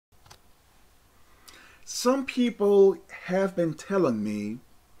Some people have been telling me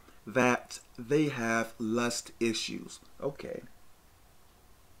that they have lust issues. Okay.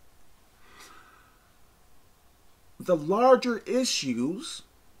 The larger issues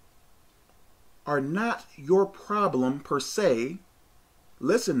are not your problem per se.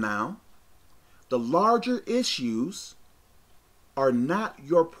 Listen now. The larger issues are not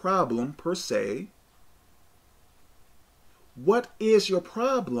your problem per se. What is your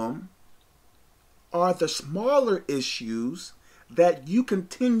problem are the smaller issues that you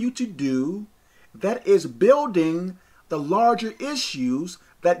continue to do that is building the larger issues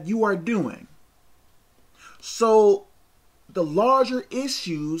that you are doing. So the larger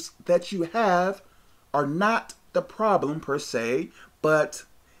issues that you have are not the problem per se, but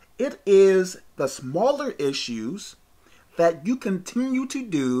it is the smaller issues that you continue to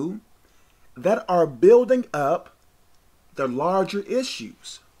do that are building up the larger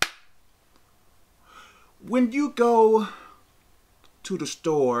issues. When you go to the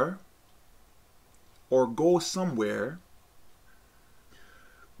store or go somewhere,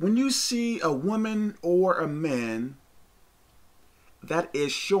 when you see a woman or a man that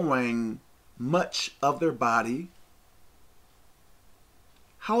is showing much of their body,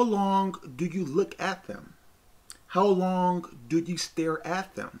 how long do you look at them? How long do you stare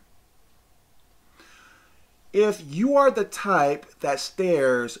at them? If you are the type that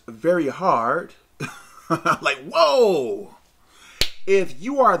stares very hard, like, whoa! If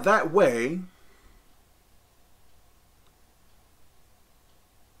you are that way,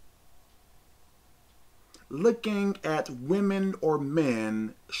 looking at women or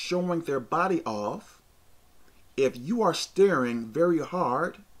men showing their body off, if you are staring very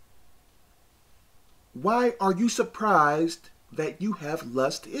hard, why are you surprised that you have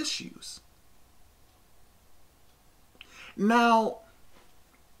lust issues? Now,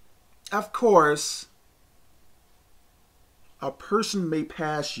 of course, a person may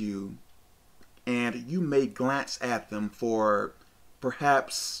pass you and you may glance at them for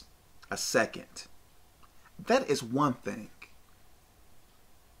perhaps a second. That is one thing.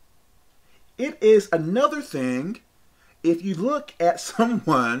 It is another thing if you look at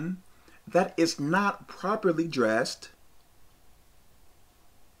someone that is not properly dressed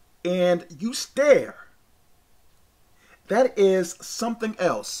and you stare. That is something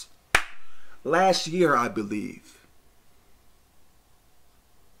else. Last year, I believe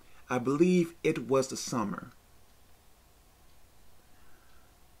it was the summer.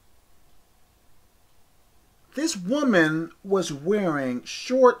 This woman was wearing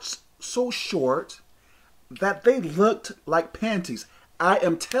shorts so short that they looked like panties. I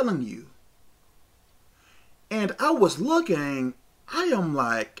am telling you. And I was looking, I am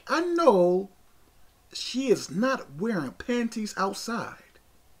like, I know she is not wearing panties outside.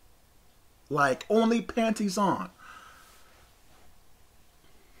 Like, only panties on.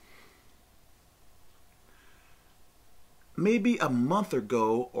 Maybe a month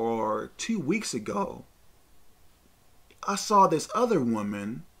ago or 2 weeks ago, I saw this other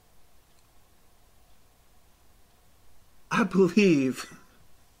woman, I believe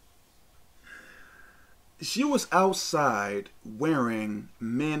she was outside wearing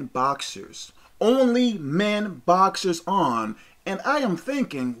men boxers, only men boxers on, and I am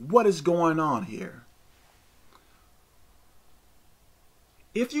thinking, what is going on here?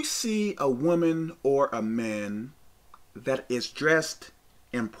 If you see a woman or a man that is dressed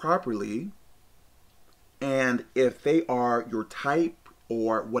improperly, and if they are your type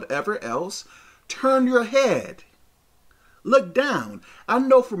or whatever else, turn your head. Look down. I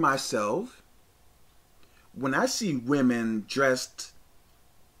know for myself, when I see women dressed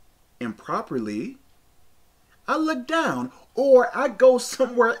improperly, I look down or I go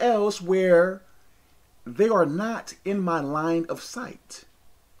somewhere else where they are not in my line of sight.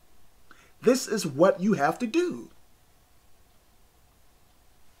 This is what you have to do.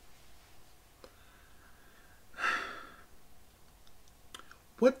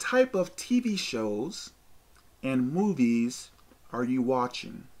 What type of TV shows and movies are you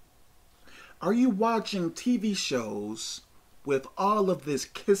watching? Are you watching TV shows with all of this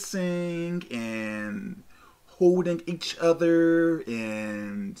kissing and holding each other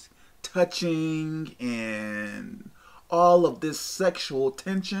and touching and all of this sexual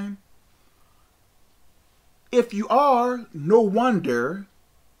tension? If you are, no wonder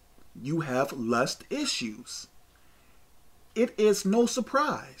you have lust issues. It is no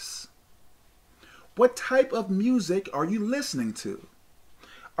surprise. What type of music are you listening to?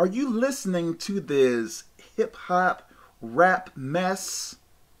 Are you listening to this hip-hop rap mess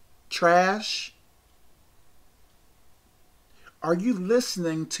trash? Are you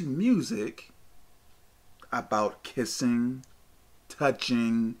listening to music about kissing,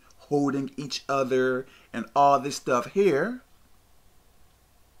 touching, holding each other, and all this stuff here,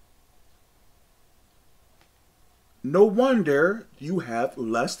 no wonder you have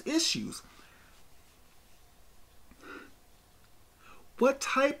lust issues. What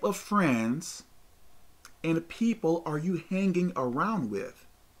type of friends and people are you hanging around with?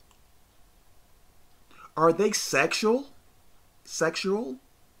 Are they sexual?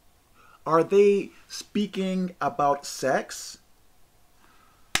 Are they speaking about sex?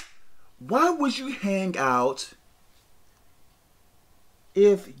 Why would you hang out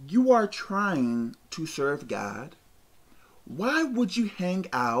if you are trying to serve God? Why would you hang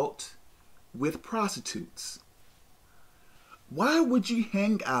out with prostitutes? Why would you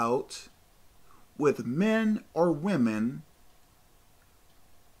hang out with men or women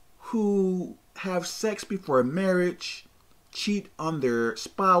who have sex before marriage, cheat on their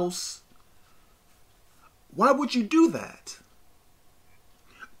spouse? Why would you do that?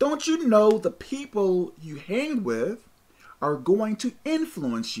 Don't you know the people you hang with are going to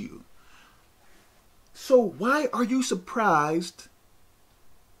influence you? So why are you surprised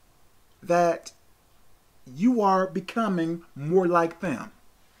that you are becoming more like them?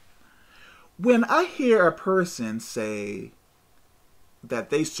 When I hear a person say that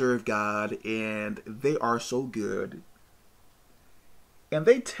they serve God and they are so good, and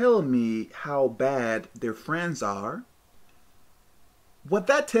they tell me how bad their friends are, what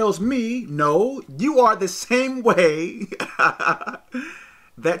that tells me, no, you are the same way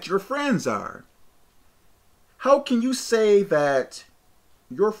that your friends are. How can you say that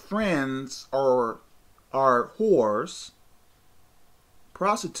your friends are whores,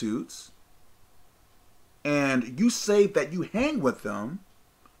 prostitutes, and you say that you hang with them,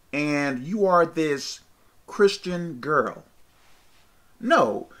 and you are this Christian girl?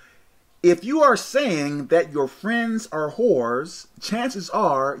 No. If you are saying that your friends are whores, chances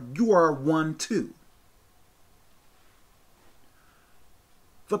are you are one too.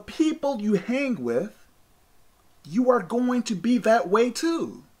 The people you hang with, you are going to be that way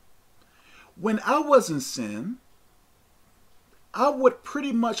too. When I was in sin, I would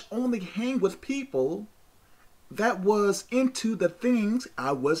pretty much only hang with people that was into the things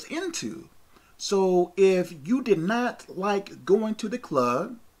I was into. So if you did not like going to the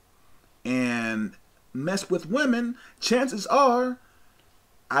club and mess with women, chances are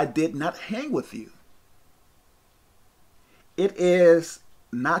I did not hang with you. It is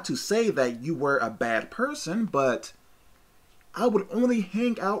not to say that you were a bad person, but I would only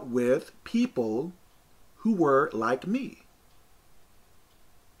hang out with people who were like me.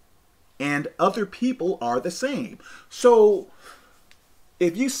 And other people are the same. So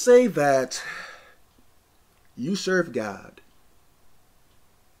if you say that you serve God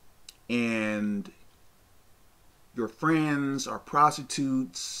and your friends are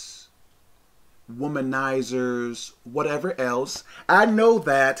prostitutes, womanizers, whatever else, I know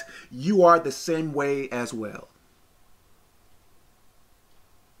that you are the same way as well.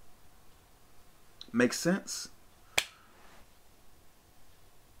 Makes sense?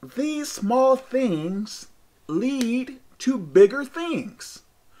 These small things lead to bigger things.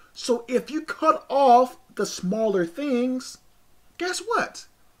 So if you cut off the smaller things, guess what?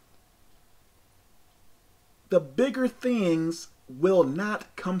 The bigger things will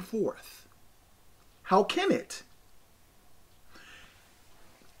not come forth. How can it?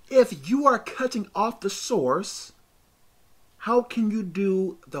 If you are cutting off the source, how can you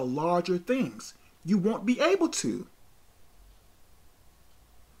do the larger things? You won't be able to.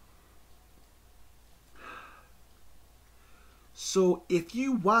 So if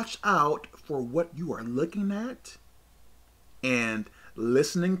you watch out for what you are looking at and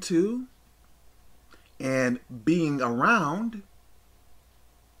listening to and being around,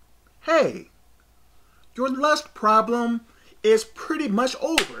 hey, your lust problem is pretty much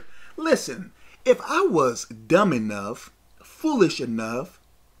over. Listen, if I was dumb enough, foolish enough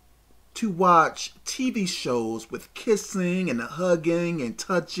to watch TV shows with kissing and hugging and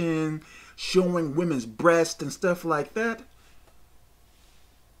touching, showing women's breasts and stuff like that,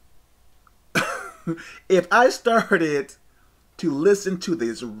 if I started to listen to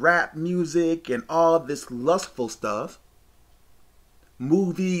this rap music and all this lustful stuff,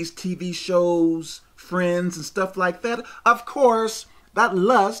 movies, TV shows, friends, and stuff like that, of course, that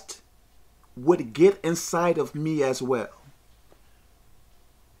lust would get inside of me as well.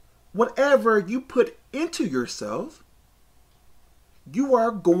 Whatever you put into yourself, you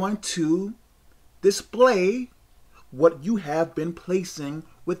are going to display what you have been placing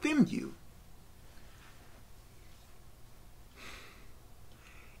within you.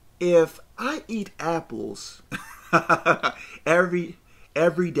 If I eat apples every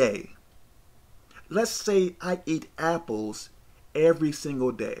day, let's say I eat apples every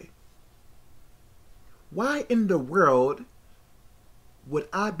single day, why in the world would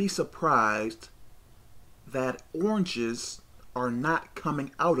I be surprised that oranges are not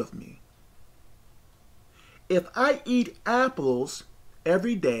coming out of me? If I eat apples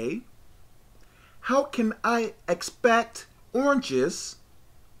every day, how can I expect oranges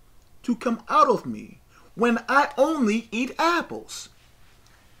to come out of me when I only eat apples?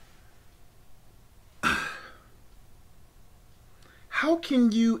 How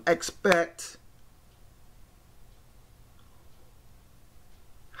can you expect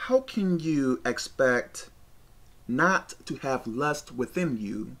not to have lust within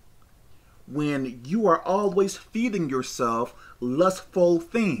you when you are always feeding yourself lustful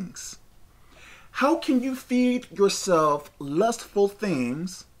things? How can you feed yourself lustful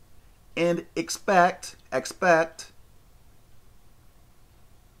things and expect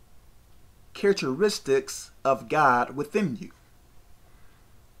characteristics of God within you?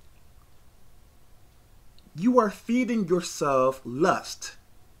 You are feeding yourself lust.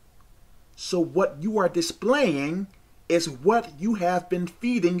 So what you are displaying is what you have been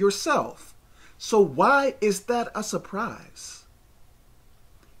feeding yourself. So why is that a surprise?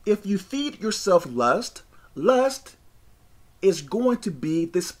 If you feed yourself lust, lust is going to be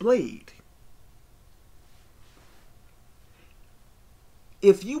displayed.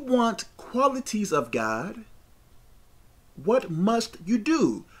 If you want qualities of God, what must you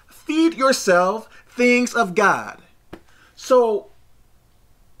do? Feed yourself things of God. So,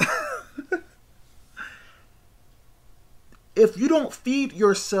 if you don't feed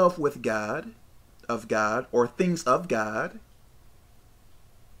yourself with God, or things of God,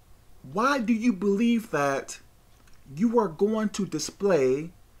 why do you believe that you are going to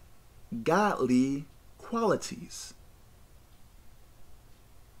display godly qualities?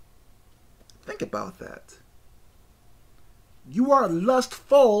 Think about that. You are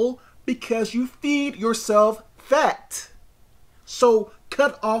lustful because you feed yourself fat. So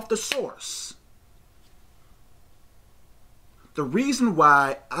cut off the source. The reason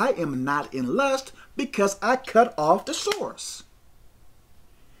why I am not in lust, because I cut off the source.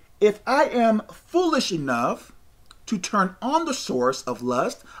 If I am foolish enough to turn on the source of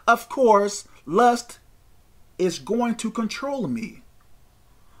lust, of course, lust is going to control me.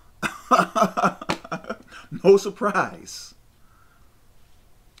 No surprise.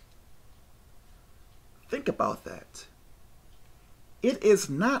 Think about that. It is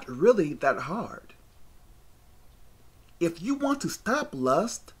not really that hard. If you want to stop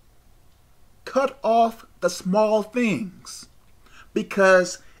lust, cut off the small things,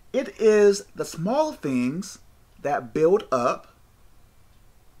 because it is the small things that build up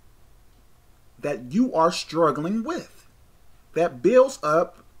that you are struggling with, that builds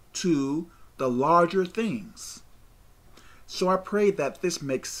up to the larger things. So I pray that this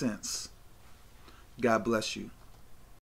makes sense. God bless you.